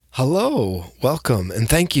Hello, welcome, and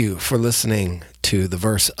thank you for listening to the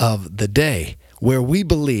verse of the day, where we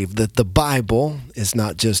believe that the Bible is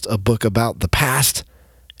not just a book about the past,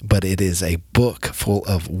 but it is a book full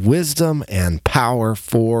of wisdom and power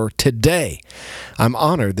for today. I'm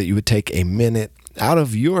honored that you would take a minute out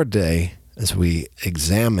of your day as we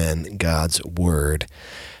examine God's Word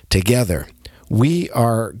together. We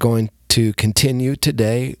are going to continue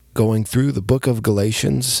today going through the book of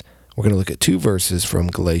Galatians. We're going to look at two verses from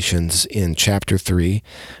Galatians in chapter 3,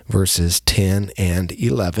 verses 10 and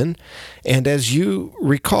 11. And as you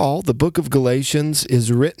recall, the book of Galatians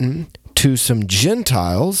is written to some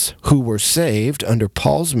Gentiles who were saved under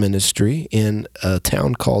Paul's ministry in a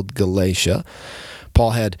town called Galatia.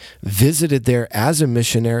 Paul had visited there as a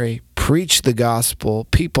missionary, preached the gospel.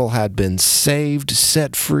 People had been saved,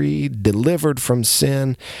 set free, delivered from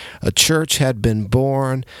sin. A church had been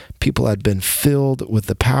born. People had been filled with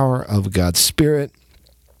the power of God's Spirit.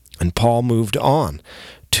 And Paul moved on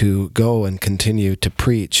to go and continue to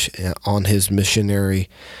preach on his missionary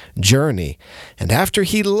journey. And after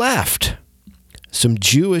he left, some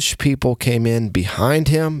Jewish people came in behind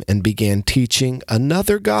him and began teaching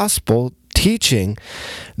another gospel, teaching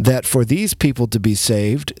that for these people to be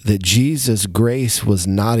saved, that Jesus' grace was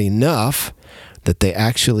not enough, that they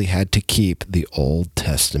actually had to keep the Old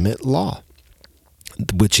Testament law,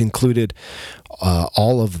 which included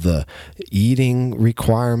all of the eating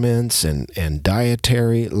requirements and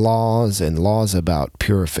dietary laws and laws about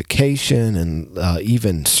purification and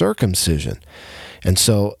even circumcision. And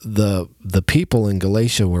so the people in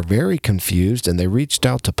Galatia were very confused, and they reached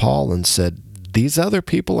out to Paul and said, "These other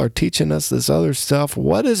people are teaching us this other stuff.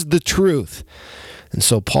 What is the truth?" And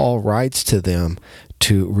so Paul writes to them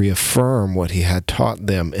to reaffirm what he had taught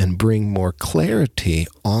them and bring more clarity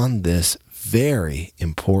on this very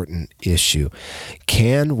important issue.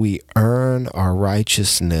 Can we earn our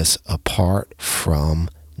righteousness apart from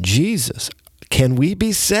Jesus? Can we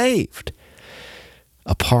be saved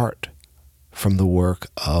apart from the work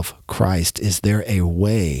of Christ? Is there a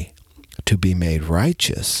way to be made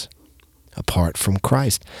righteous apart from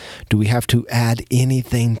Christ? Do we have to add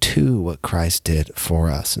anything to what Christ did for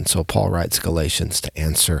us? And so Paul writes Galatians to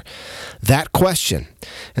answer that question.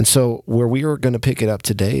 And so where we are going to pick it up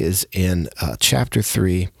today is in chapter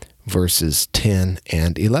 3, verses 10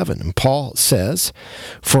 and 11. And Paul says,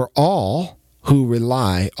 "For all who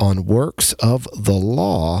rely on works of the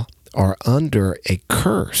law are under a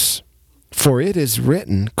curse. For it is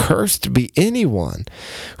written, 'Cursed be anyone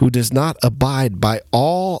who does not abide by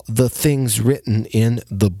all the things written in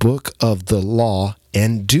the book of the law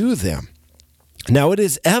and do them.' Now it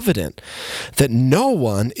is evident that no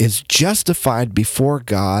one is justified before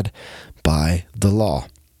God by the law.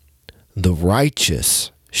 The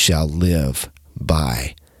righteous shall live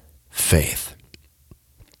by faith."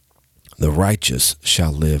 The righteous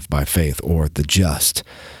shall live by faith, or the just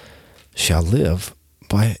shall live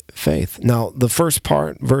by faith. Now, the first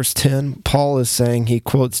part, verse 10, Paul is saying, he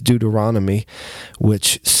quotes Deuteronomy,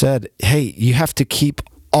 which said, hey, you have to keep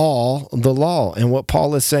all the law. And what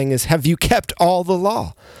Paul is saying is, have you kept all the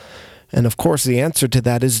law? And of course, the answer to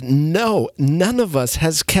that is no. None of us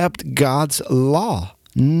has kept God's law.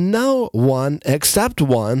 No one except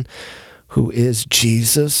one, who is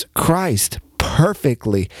Jesus Christ,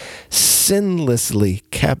 perfectly, sinlessly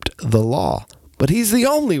kept the law. But he's the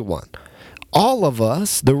only one. All of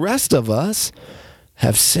us, the rest of us,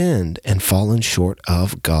 have sinned and fallen short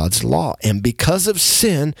of God's law. And because of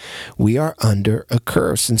sin, we are under a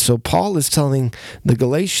curse. And so Paul is telling the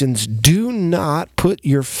Galatians, do not put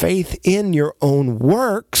your faith in your own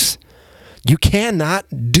works. You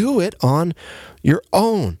cannot do it on your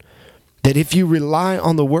own. That if you rely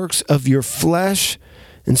on the works of your flesh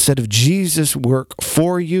instead of Jesus' work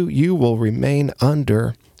for you, you will remain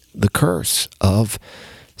under the curse of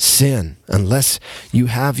sin. Unless you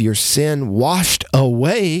have your sin washed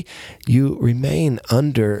away, you remain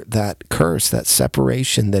under that curse, that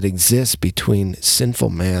separation that exists between sinful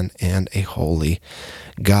man and a holy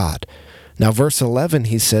God. Now, verse 11,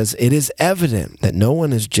 he says, "It is evident that no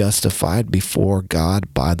one is justified before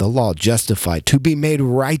God by the law." Justified, to be made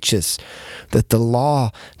righteous, that the law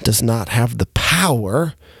does not have the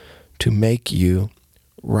power to make you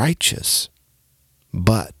righteous.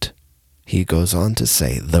 But he goes on to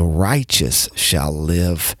say, the righteous shall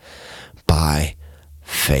live by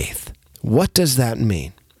faith. What does that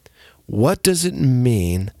mean? What does it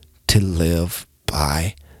mean to live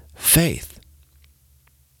by faith?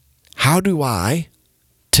 How do I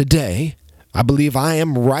believe I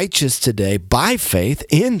am righteous today by faith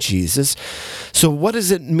in Jesus. So what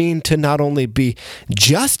does it mean to not only be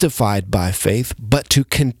justified by faith, but to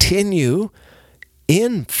continue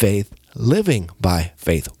in faith, living by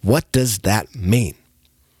faith. What does that mean?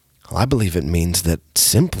 Well, I believe it means that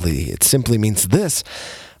it simply means this: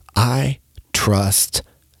 I trust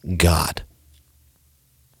God.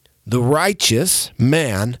 The righteous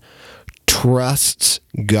man trusts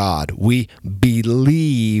God. We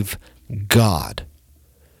believe God.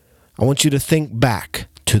 I want you to think back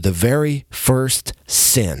to the very first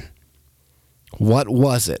sin. What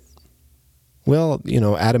was it? Well,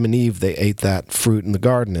 Adam and Eve, they ate that fruit in the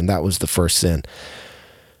garden, and that was the first sin.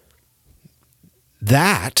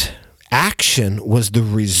 That action was the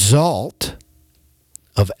result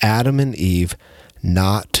of Adam and Eve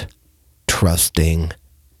not trusting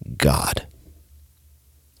God.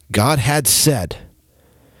 God had said,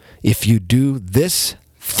 if you do this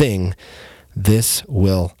thing, this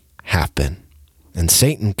will happen. And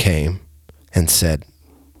Satan came and said,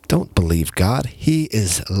 don't believe God. He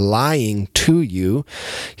is lying to you.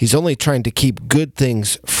 He's only trying to keep good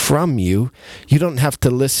things from you. You don't have to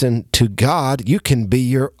listen to God. You can be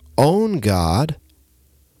your own God.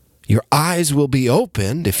 Your eyes will be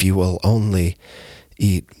opened if you will only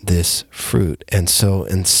eat this fruit. And so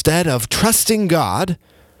instead of trusting God,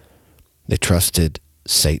 they trusted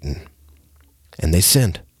Satan, and they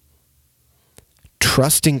sinned.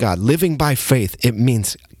 Trusting God, living by faith, it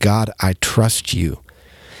means, God, I trust you.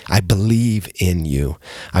 I believe in you.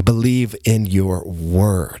 I believe in your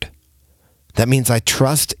word. That means I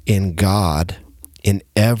trust in God in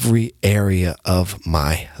every area of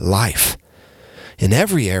my life. In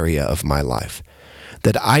every area of my life.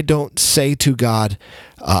 That I don't say to God,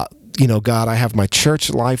 God, I have my church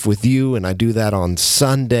life with you, and I do that on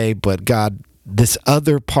Sunday, but God, this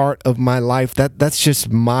other part of my life, that's just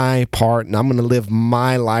my part, and I'm going to live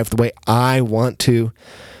my life the way I want to.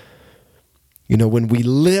 When we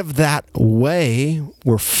live that way,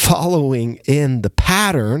 we're following in the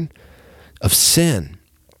pattern of sin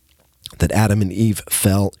that Adam and Eve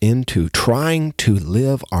fell into, trying to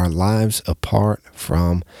live our lives apart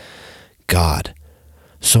from God.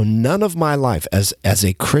 So none of my life, as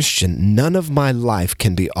a Christian, none of my life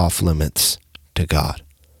can be off limits to God.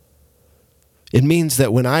 It means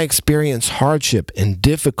that when I experience hardship and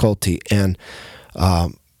difficulty and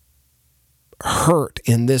hurt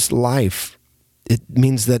in this life, it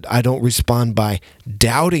means that I don't respond by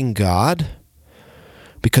doubting God,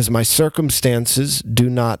 because my circumstances do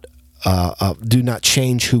not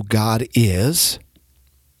change who God is.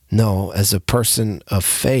 No, as a person of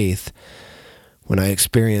faith, when I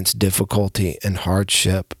experience difficulty and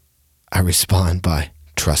hardship, I respond by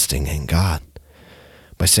trusting in God.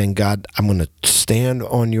 By saying, God, I'm going to stand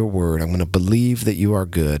on your word. I'm going to believe that you are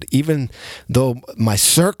good. Even though my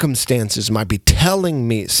circumstances might be telling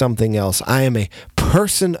me something else, I am a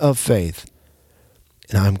person of faith.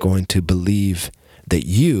 And I'm going to believe that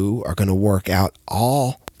you are going to work out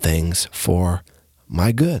all things for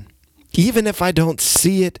my good. Even if I don't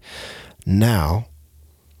see it now,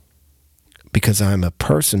 because I'm a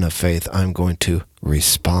person of faith, I'm going to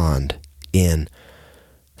respond in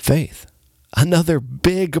faith. Another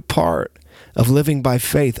big part of living by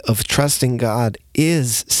faith, of trusting God,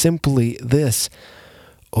 is simply this: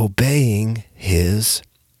 obeying his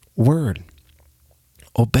word.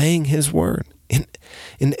 Obeying his word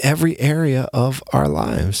in every area of our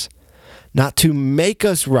lives. Not to make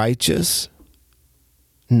us righteous,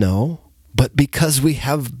 no, but because we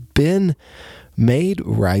have been made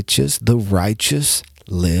righteous, the righteous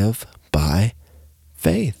live by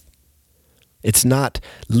faith. It's not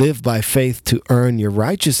live by faith to earn your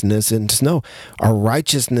righteousness. And no, our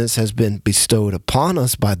righteousness has been bestowed upon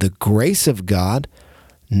us by the grace of God.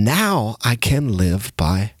 Now I can live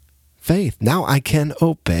by faith. Now I can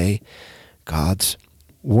obey God's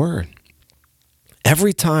word.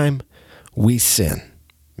 Every time we sin,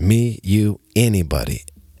 me, you, anybody,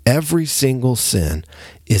 every single sin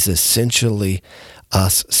is essentially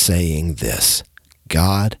us saying this: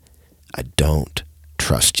 God, I don't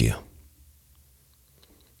trust you.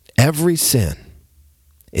 Every sin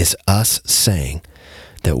is us saying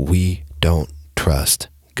that we don't trust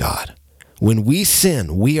God. When we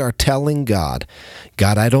sin, we are telling God,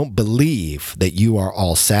 God, I don't believe that you are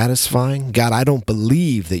all satisfying. God, I don't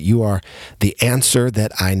believe that you are the answer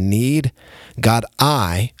that I need. God,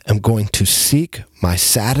 I am going to seek my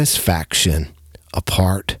satisfaction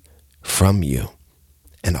apart from you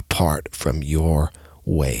and apart from your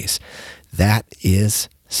ways. That is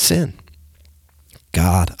sin.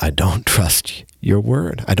 God, I don't trust your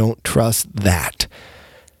word. I don't trust that.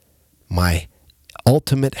 My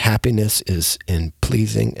ultimate happiness is in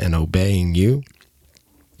pleasing and obeying you.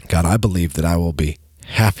 God, I believe that I will be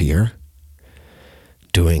happier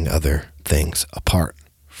doing other things apart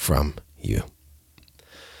from you.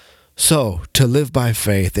 So, to live by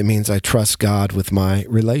faith, it means I trust God with my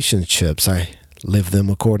relationships. I live them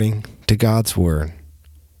according to God's word.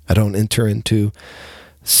 I don't enter into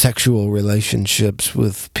sexual relationships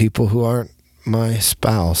with people who aren't my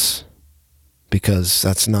spouse, because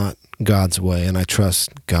that's not God's way, and I trust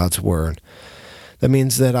God's word. That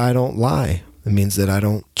means that I don't lie. It means that I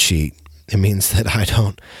don't cheat. It means that I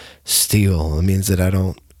don't steal. It means that I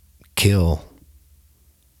don't kill,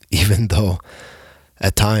 even though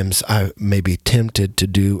at times I may be tempted to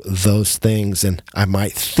do those things, and I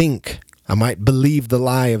might believe the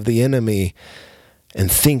lie of the enemy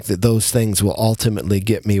and think that those things will ultimately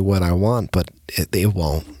get me what I want, but it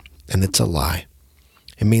won't, and it's a lie.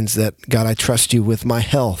 It means that, God, I trust you with my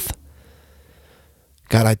health.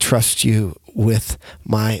 God, I trust you with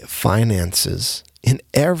my finances. In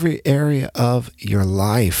every area of your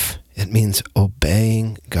life, it means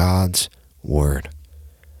obeying God's word.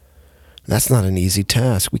 That's not an easy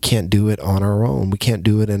task. We can't do it on our own. We can't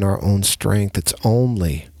do it in our own strength. It's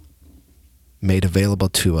only made available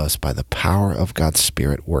to us by the power of God's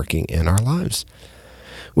Spirit working in our lives,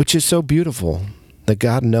 which is so beautiful that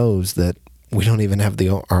God knows that we don't even have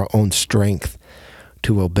our own strength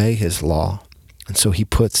to obey his law. And so he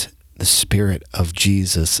puts the Spirit of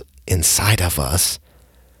Jesus inside of us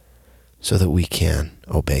so that we can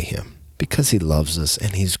obey him, because he loves us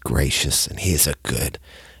and he's gracious and he is a good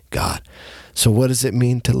God. So what does it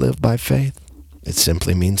mean to live by faith? It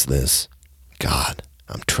simply means this: God,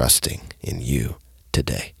 I'm trusting in you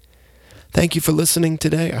today. Thank you for listening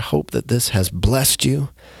today. I hope that this has blessed you.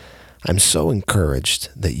 I'm so encouraged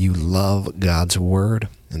that you love God's word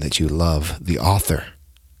and that you love the author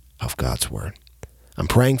of God's word. I'm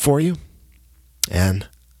praying for you, and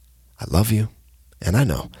I love you, and I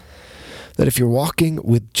know that if you're walking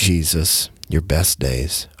with Jesus, your best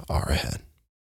days are ahead.